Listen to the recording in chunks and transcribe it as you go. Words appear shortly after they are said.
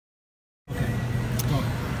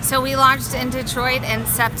So we launched in Detroit in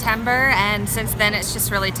September, and since then it's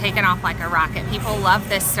just really taken off like a rocket. People love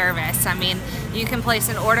this service. I mean, you can place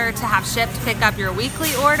an order to have Shipt pick up your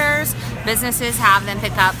weekly orders. Businesses have them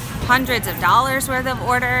pick up hundreds of dollars worth of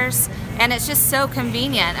orders, and it's just so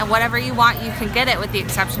convenient, and whatever you want you can get it, with the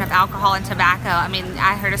exception of alcohol and tobacco. I mean,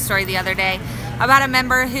 I heard a story the other day about a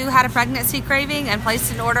member who had a pregnancy craving and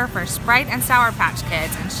placed an order for Sprite and Sour Patch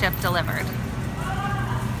Kids, and Shipt delivered.